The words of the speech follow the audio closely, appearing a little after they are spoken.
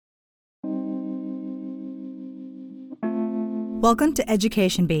Welcome to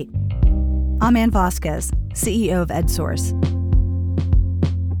Education Beat. I'm Ann Vasquez, CEO of EdSource.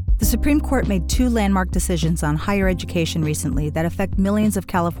 The Supreme Court made two landmark decisions on higher education recently that affect millions of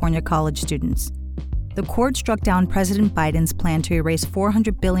California college students. The court struck down President Biden's plan to erase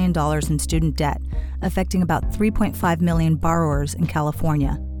 $400 billion in student debt, affecting about 3.5 million borrowers in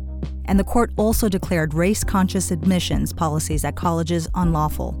California. And the court also declared race-conscious admissions policies at colleges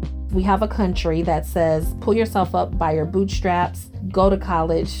unlawful. We have a country that says, pull yourself up by your bootstraps, go to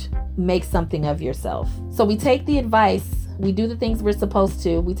college, make something of yourself. So we take the advice, we do the things we're supposed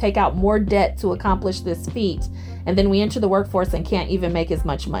to, we take out more debt to accomplish this feat, and then we enter the workforce and can't even make as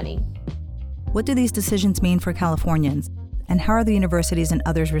much money. What do these decisions mean for Californians, and how are the universities and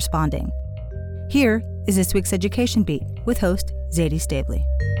others responding? Here is this week's Education Beat with host Zadie Stavely.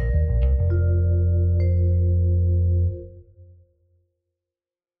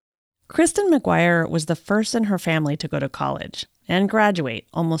 Kristen McGuire was the first in her family to go to college and graduate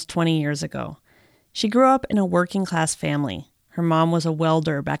almost 20 years ago. She grew up in a working-class family. Her mom was a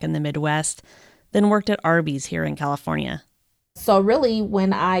welder back in the Midwest, then worked at Arby's here in California. So really,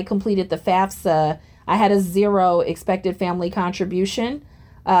 when I completed the FAFSA, I had a zero expected family contribution.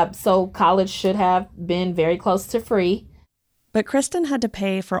 So college should have been very close to free. But Kristen had to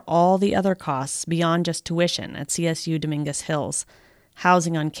pay for all the other costs beyond just tuition at CSU Dominguez Hills.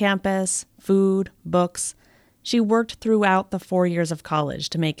 Housing on campus, food, books. She worked throughout the 4 years of college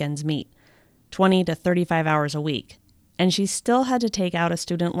to make ends meet, 20 to 35 hours a week. And she still had to take out a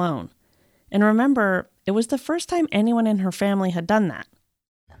student loan. And remember, it was the first time anyone in her family had done that.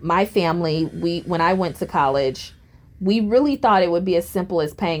 My family, when I went to college, we really thought it would be as simple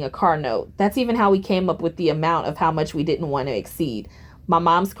as paying a car note. That's even how we came up with the amount of how much we didn't want to exceed. My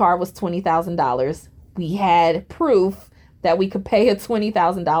mom's car was $20,000. We had proof that we could pay a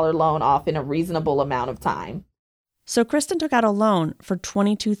 $20,000 loan off in a reasonable amount of time. So Kristen took out a loan for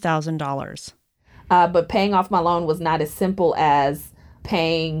 $22,000. But paying off my loan was not as simple as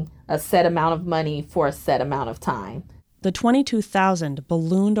paying a set amount of money for a set amount of time. The $22,000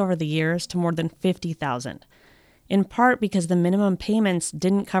 ballooned over the years to more than $50,000, in part because the minimum payments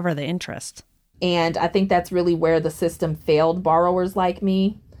didn't cover the interest. And I think that's really where the system failed borrowers like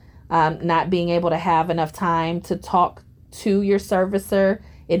me, not being able to have enough time to talk to your servicer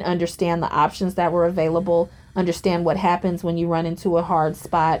and understand the options that were available, understand what happens when you run into a hard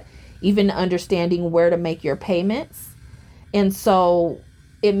spot, even understanding where to make your payments. And so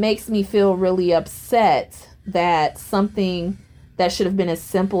it makes me feel really upset that something that should have been as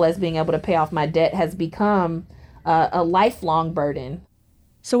simple as being able to pay off my debt has become a lifelong burden.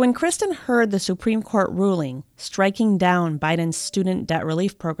 So when Kristen heard the Supreme Court ruling striking down Biden's student debt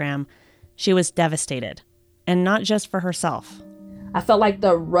relief program, she was devastated. And not just for herself. I felt like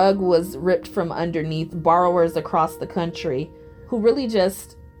the rug was ripped from underneath borrowers across the country who really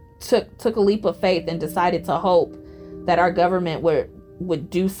just took a leap of faith and decided to hope that our government would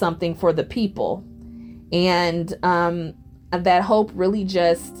do something for the people. And that hope really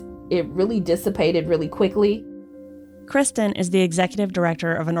dissipated really quickly. Kristen is the executive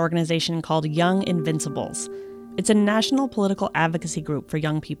director of an organization called Young Invincibles. It's a national political advocacy group for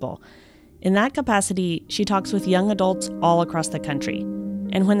young people. In that capacity, she talks with young adults all across the country.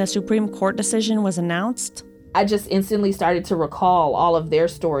 And when the Supreme Court decision was announced, I just instantly started to recall all of their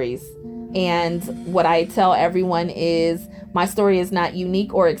stories. And what I tell everyone is my story is not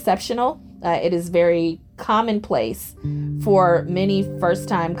unique or exceptional. It is very commonplace for many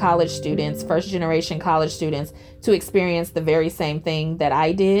first-time college students, first-generation college students, to experience the very same thing that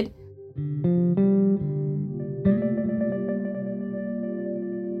I did.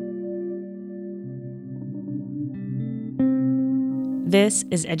 This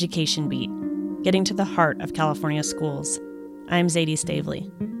is Education Beat, getting to the heart of California schools. I'm Zadie Stavely.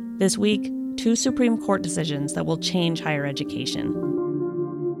 This week, two Supreme Court decisions that will change higher education.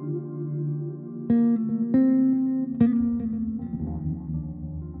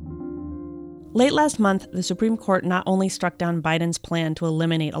 Late last month, the Supreme Court not only struck down Biden's plan to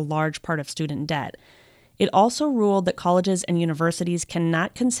eliminate a large part of student debt, it also ruled that colleges and universities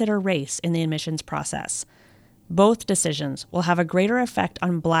cannot consider race in the admissions process. Both decisions will have a greater effect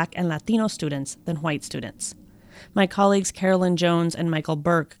on Black and Latino students than white students. My colleagues Carolyn Jones and Michael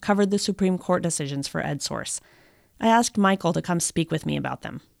Burke covered the Supreme Court decisions for EdSource. I asked Michael to come speak with me about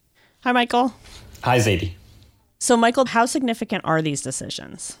them. Hi, Michael. Hi, Zadie. So, Michael, how significant are these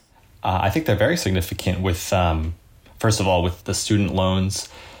decisions? I think they're very significant with, first of all, with the student loans.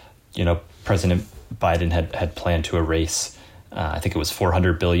 You know, President Biden had planned to erase I think it was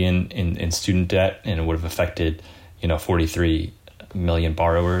 $400 billion in student debt, and it would have affected, 43 million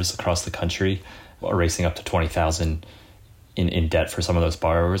borrowers across the country, erasing up to 20,000 in debt for some of those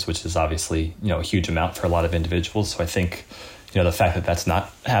borrowers, which is obviously, a huge amount for a lot of individuals. So I think, the fact that that's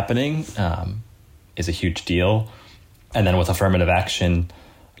not happening is a huge deal. And then with affirmative action,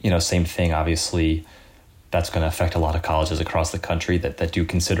 same thing, obviously, that's going to affect a lot of colleges across the country that do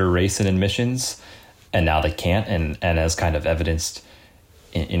consider race in admissions, and now they can't. And as kind of evidenced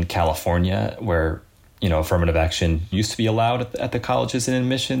in California, where, affirmative action used to be allowed at the colleges in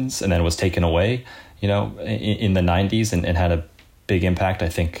admissions and then was taken away, in the 90s and had a big impact. I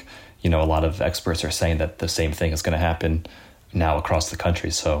think, a lot of experts are saying that the same thing is going to happen now across the country.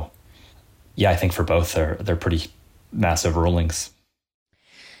 So, yeah, I think for both, they're pretty massive rulings.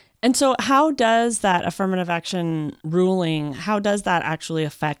 And so how does that affirmative action ruling, how does that actually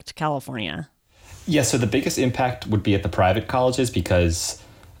affect California? Yeah, so the biggest impact would be at the private colleges because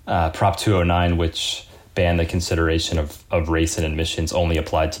Prop 209, which banned the consideration of race in admissions, only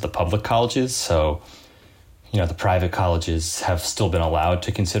applied to the public colleges. So, the private colleges have still been allowed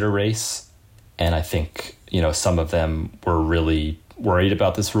to consider race. And I think, some of them were really worried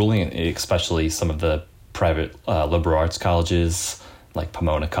about this ruling, especially some of the private liberal arts colleges, like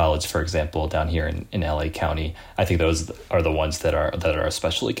Pomona College, for example, down here in LA County. I think those are the ones that are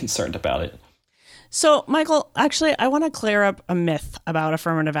especially concerned about it. So, Michael, actually, I want to clear up a myth about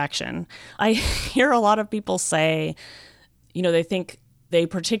affirmative action. I hear a lot of people say, they think they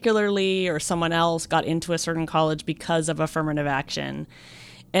particularly or someone else got into a certain college because of affirmative action.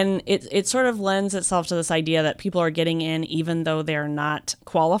 And it sort of lends itself to this idea that people are getting in even though they're not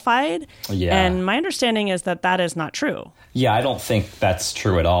qualified. Yeah. And my understanding is that is not true. Yeah, I don't think that's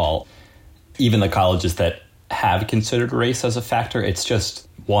true at all. Even the colleges that have considered race as a factor, it's just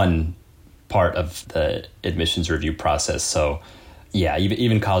one part of the admissions review process. So, yeah,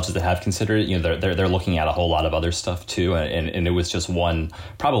 even colleges that have considered it, they're looking at a whole lot of other stuff too. And it was just one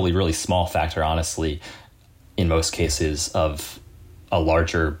probably really small factor, honestly, in most cases of a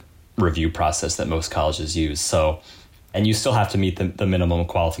larger review process that most colleges use. So, and you still have to meet the minimum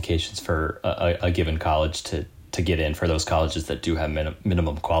qualifications for a given college to get in for those colleges that do have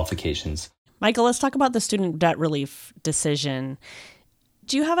minimum qualifications. Michael, let's talk about the student debt relief decision.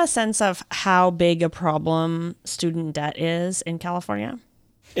 Do you have a sense of how big a problem student debt is in California?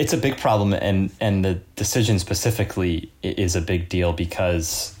 It's a big problem, and the decision specifically is a big deal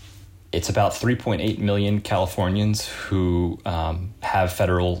because it's about 3.8 million Californians who have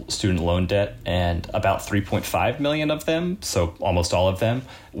federal student loan debt, and about 3.5 million of them, so almost all of them,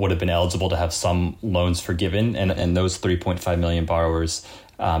 would have been eligible to have some loans forgiven. And those 3.5 million borrowers,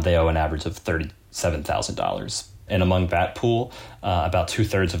 they owe an average of $37,000. And among that pool, about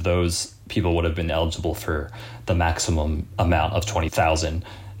 2/3 of those people would have been eligible for the maximum amount of $20,000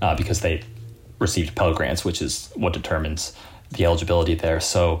 because they received Pell Grants, which is what determines the eligibility there.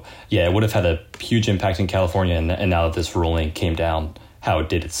 So, yeah, it would have had a huge impact in California. And now that this ruling came down how it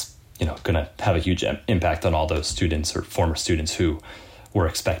did, it's going to have a huge impact on all those students or former students who were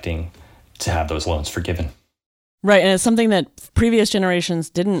expecting to have those loans forgiven. Right, and it's something that previous generations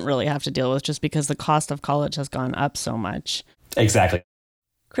didn't really have to deal with just because the cost of college has gone up so much. Exactly.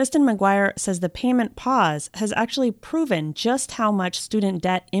 Kristen McGuire says the payment pause has actually proven just how much student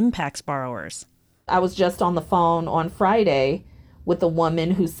debt impacts borrowers. I was just on the phone on Friday with a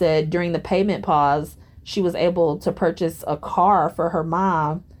woman who said during the payment pause, she was able to purchase a car for her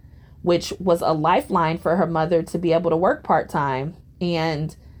mom, which was a lifeline for her mother to be able to work part-time.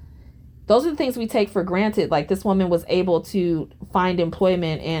 And those are the things we take for granted. Like, this woman was able to find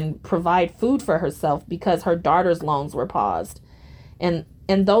employment and provide food for herself because her daughter's loans were paused. And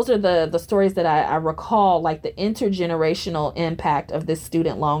those are the stories that I recall, like the intergenerational impact of this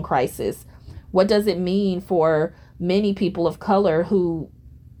student loan crisis. What does it mean for many people of color who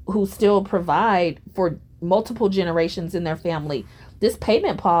still provide for multiple generations in their family? This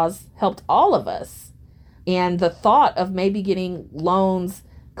payment pause helped all of us. And the thought of maybe getting loans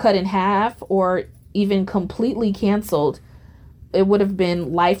cut in half or even completely canceled, it would have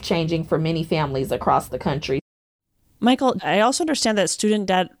been life-changing for many families across the country. Michael, I also understand that student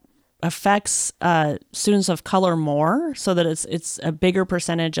debt affects students of color more, so that it's a bigger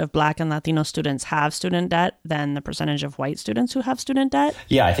percentage of Black and Latino students have student debt than the percentage of white students who have student debt.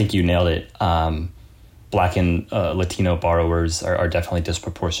 Yeah, I think you nailed it. Black and Latino borrowers are definitely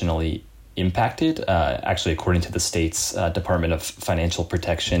disproportionately impacted. Actually, according to the state's Department of Financial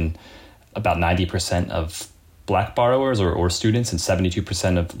Protection, about 90% of Black borrowers or students and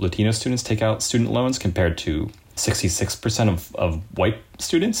 72% of Latino students take out student loans compared to 66% of white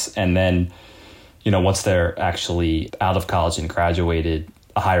students. And then, once they're actually out of college and graduated,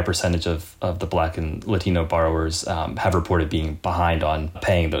 a higher percentage of the Black and Latino borrowers have reported being behind on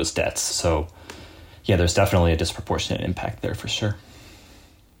paying those debts. So, yeah, there's definitely a disproportionate impact there for sure.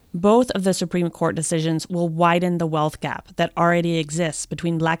 Both of the Supreme Court decisions will widen the wealth gap that already exists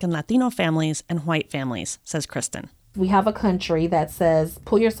between Black and Latino families and white families, says Kristen. We have a country that says,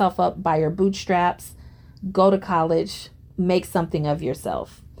 pull yourself up by your bootstraps, go to college, make something of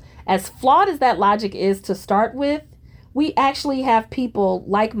yourself. As flawed as that logic is to start with, we actually have people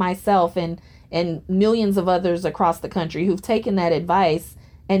like myself and millions of others across the country who've taken that advice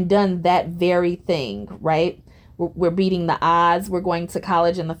and done that very thing, right? We're beating the odds. We're going to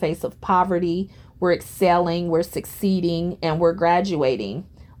college in the face of poverty. We're excelling, we're succeeding, and we're graduating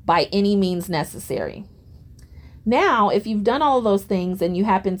by any means necessary. Now, if you've done all of those things and you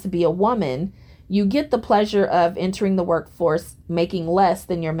happen to be a woman, you get the pleasure of entering the workforce making less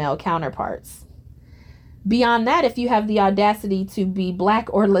than your male counterparts. Beyond that, if you have the audacity to be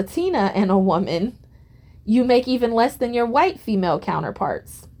Black or Latina and a woman, you make even less than your white female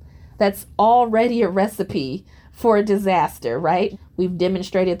counterparts. That's already a recipe for a disaster, right? We've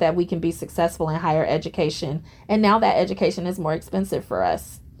demonstrated that we can be successful in higher education, and now that education is more expensive for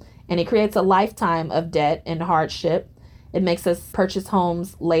us. And it creates a lifetime of debt and hardship. It makes us purchase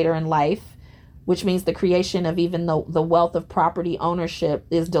homes later in life, which means the creation of even the wealth of property ownership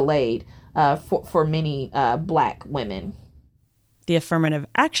is delayed for many Black women. The affirmative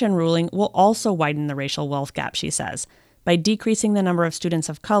action ruling will also widen the racial wealth gap, she says, by decreasing the number of students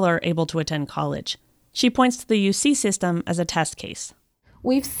of color able to attend college. She points to the UC system as a test case.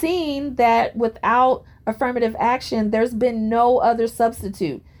 We've seen that without affirmative action, there's been no other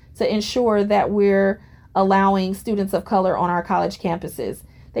substitute to ensure that we're allowing students of color on our college campuses.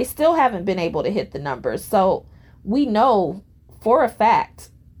 They still haven't been able to hit the numbers. So we know for a fact,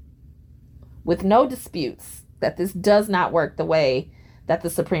 with no disputes, that this does not work the way that the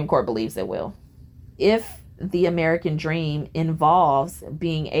Supreme Court believes it will. If the American dream involves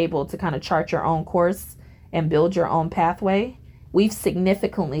being able to kind of chart your own course and build your own pathway, we've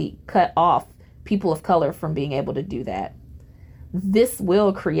significantly cut off people of color from being able to do that. This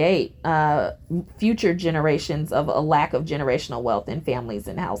will create future generations of a lack of generational wealth in families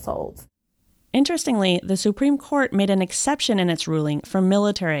and households. Interestingly, the Supreme Court made an exception in its ruling for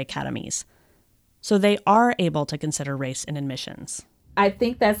military academies, so they are able to consider race in admissions. I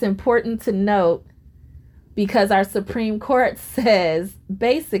think that's important to note because our Supreme Court says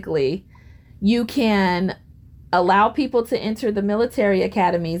basically you can allow people to enter the military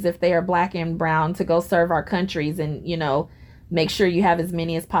academies if they are Black and brown to go serve our countries and, make sure you have as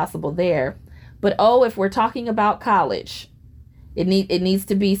many as possible there. But if we're talking about college, it needs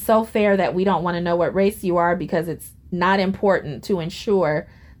to be so fair that we don't want to know what race you are because it's not important to ensure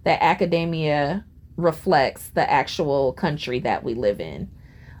that academia reflects the actual country that we live in.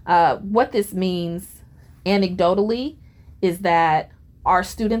 What this means anecdotally is that our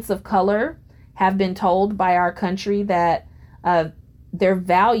students of color have been told by our country that their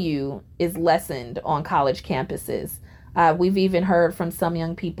value is lessened on college campuses. We've even heard from some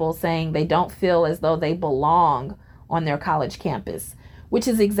young people saying they don't feel as though they belong on their college campus, which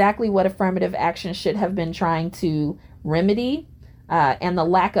is exactly what affirmative action should have been trying to remedy. And the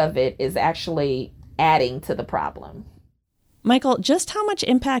lack of it is actually adding to the problem. Michael, just how much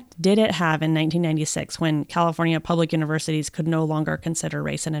impact did it have in 1996 when California public universities could no longer consider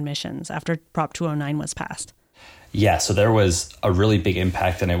race in admissions after Prop 209 was passed? Yeah, so there was a really big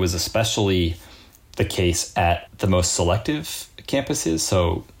impact, and it was especially the case at the most selective campuses.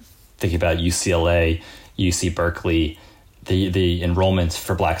 So thinking about UCLA, UC Berkeley, the enrollments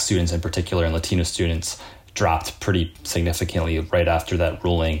for Black students in particular and Latino students dropped pretty significantly right after that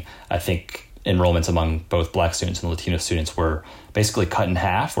ruling. I think enrollments among both Black students and Latino students were basically cut in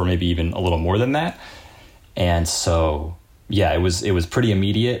half, or maybe even a little more than that. And so, yeah, it was pretty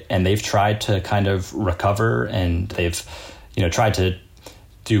immediate, and they've tried to kind of recover, and they've, tried to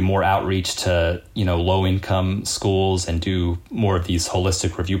do more outreach to, low income schools and do more of these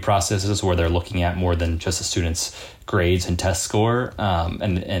holistic review processes where they're looking at more than just a student's grades and test score.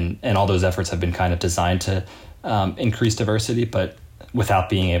 And all those efforts have been kind of designed to increase diversity, but without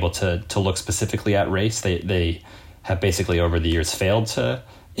being able to look specifically at race. They have basically over the years failed to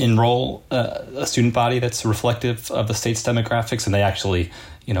enroll a student body that's reflective of the state's demographics. And they actually,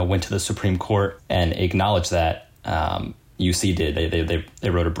 went to the Supreme Court and acknowledged that. UC did. They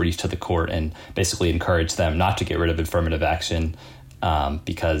wrote a brief to the court and basically encouraged them not to get rid of affirmative action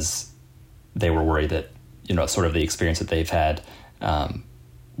because they were worried that, sort of the experience that they've had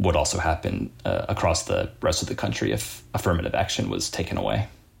would also happen across the rest of the country if affirmative action was taken away.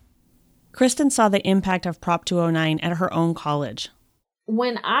 Kristen saw the impact of Prop 209 at her own college.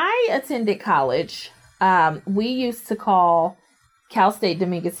 When I attended college, we used to call Cal State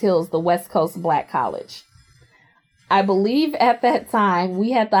Dominguez Hills, the West Coast Black College. I believe at that time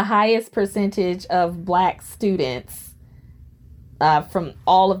we had the highest percentage of Black students from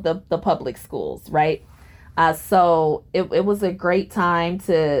all of the public schools, right? So it was a great time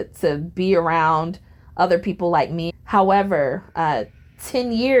to be around other people like me. However,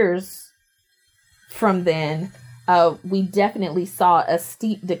 10 years from then, we definitely saw a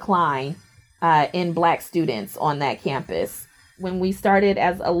steep decline in Black students on that campus. When we started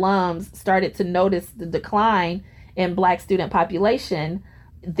as alums, started to notice the decline in Black student population,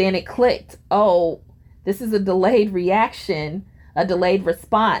 then it clicked. Oh, this is a delayed reaction, a delayed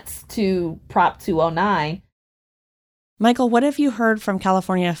response to Prop 209. Michael, what have you heard from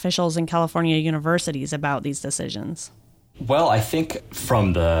California officials and California universities about these decisions? Well, I think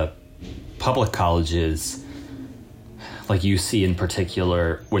from the public colleges, like UC in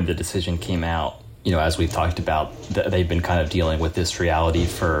particular, when the decision came out, as we've talked about, they've been kind of dealing with this reality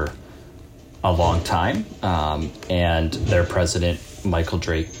for a long time. And their president, Michael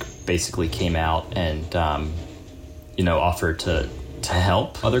Drake, basically came out and, offered to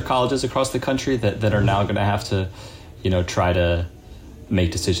help other colleges across the country that are now going to have to, try to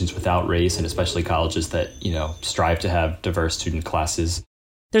make decisions without race, and especially colleges that, strive to have diverse student classes.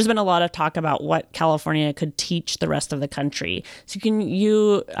 There's been a lot of talk about what California could teach the rest of the country. So can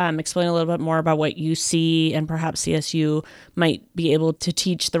you explain a little bit more about what UC and perhaps CSU might be able to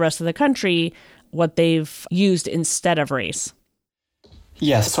teach the rest of the country, what they've used instead of race?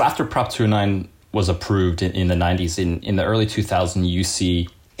 Yes. So after Prop 209 was approved in the 90s, in the early 2000s, UC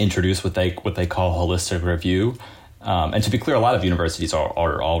introduced what they call holistic review. And to be clear, a lot of universities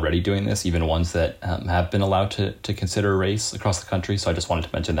are already doing this, even ones that have been allowed to consider race across the country. So I just wanted to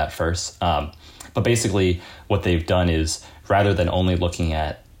mention that first. But basically, what they've done is, rather than only looking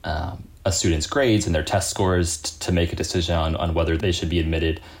at a student's grades and their test scores to make a decision on whether they should be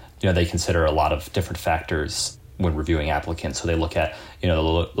admitted, they consider a lot of different factors when reviewing applicants. So they look at, the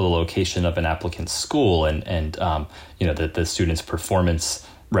location of an applicant's school and the student's performance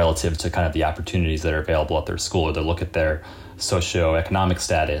relative to kind of the opportunities that are available at their school, or they look at their socioeconomic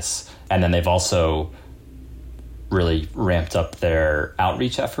status. And then they've also really ramped up their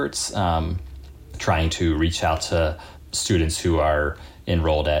outreach efforts, trying to reach out to students who are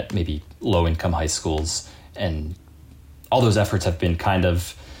enrolled at maybe low-income high schools. And all those efforts have been kind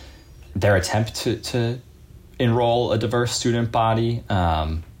of their attempt to enroll a diverse student body.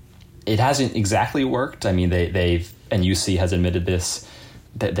 It hasn't exactly worked. I mean, they've, and UC has admitted this,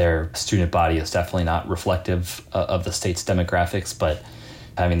 that their student body is definitely not reflective of the state's demographics, but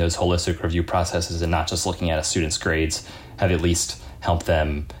having those holistic review processes and not just looking at a student's grades have at least helped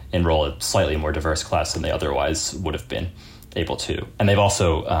them enroll a slightly more diverse class than they otherwise would have been able to. And they've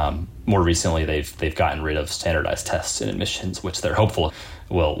also, more recently, they've gotten rid of standardized tests and admissions, which they're hopeful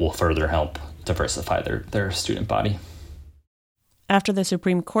will further help diversify their student body. After the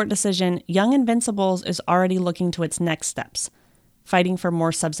Supreme Court decision, Young Invincibles is already looking to its next steps, fighting for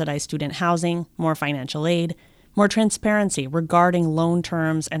more subsidized student housing, more financial aid, more transparency regarding loan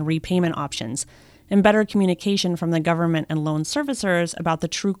terms and repayment options, and better communication from the government and loan servicers about the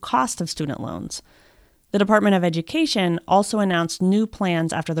true cost of student loans. The Department of Education also announced new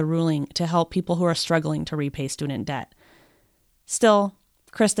plans after the ruling to help people who are struggling to repay student debt. Still,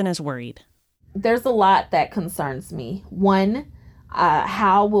 Kristen is worried. There's a lot that concerns me. One,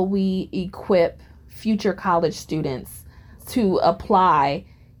 how will we equip future college students to apply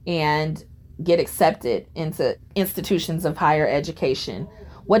and get accepted into institutions of higher education?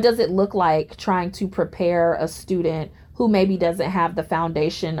 What does it look like trying to prepare a student who maybe doesn't have the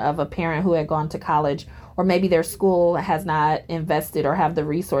foundation of a parent who had gone to college, or maybe their school has not invested or have the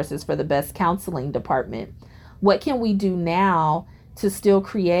resources for the best counseling department? What can we do now to still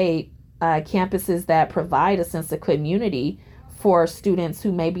create campuses that provide a sense of community for students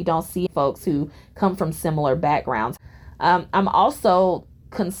who maybe don't see folks who come from similar backgrounds? I'm also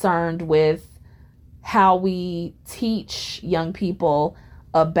concerned with how we teach young people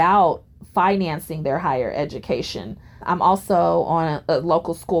about financing their higher education. I'm also on a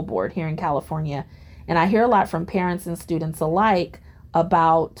local school board here in California, and I hear a lot from parents and students alike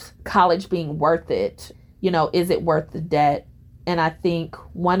about college being worth it. Is it worth the debt? And I think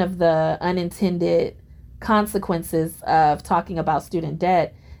one of the unintended consequences of talking about student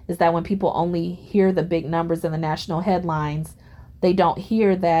debt is that when people only hear the big numbers in the national headlines, they don't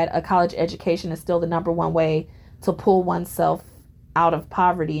hear that a college education is still the number one way to pull oneself out of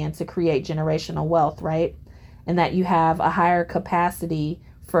poverty and to create generational wealth, right? And that you have a higher capacity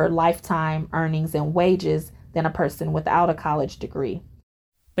for lifetime earnings and wages than a person without a college degree.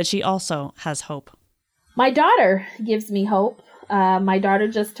 But she also has hope. My daughter gives me hope. My daughter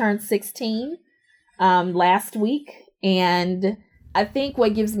just turned 16 last week, and I think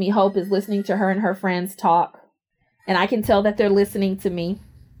what gives me hope is listening to her and her friends talk, and I can tell that they're listening to me.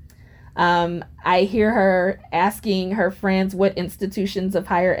 I hear her asking her friends what institutions of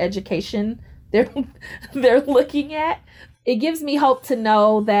higher education they're looking at. It gives me hope to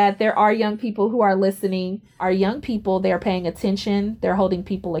know that there are young people who are listening. Are young people, they're paying attention, they're holding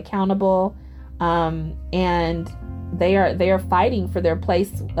people accountable, and they are fighting for their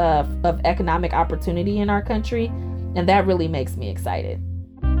place of economic opportunity in our country, and that really makes me excited.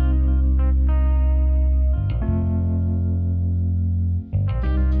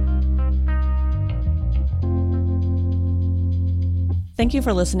 Thank you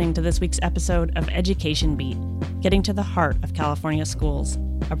for listening to this week's episode of Education Beat, Getting to the Heart of California Schools,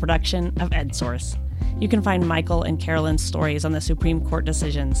 a production of EdSource. You can find Michael and Carolyn's stories on the Supreme Court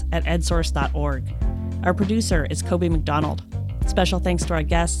decisions at edsource.org. Our producer is Kobe McDonald. Special thanks to our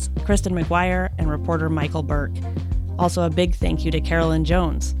guests, Kristen McGuire and reporter Michael Burke. Also a big thank you to Carolyn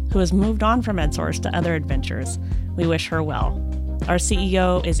Jones, who has moved on from EdSource to other adventures. We wish her well. Our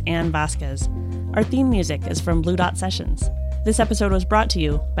CEO is Ann Vasquez. Our theme music is from Blue Dot Sessions. This episode was brought to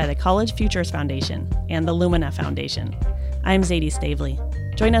you by the College Futures Foundation and the Lumina Foundation. I'm Zadie Stavely.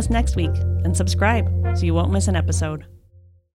 Join us next week and subscribe so you won't miss an episode.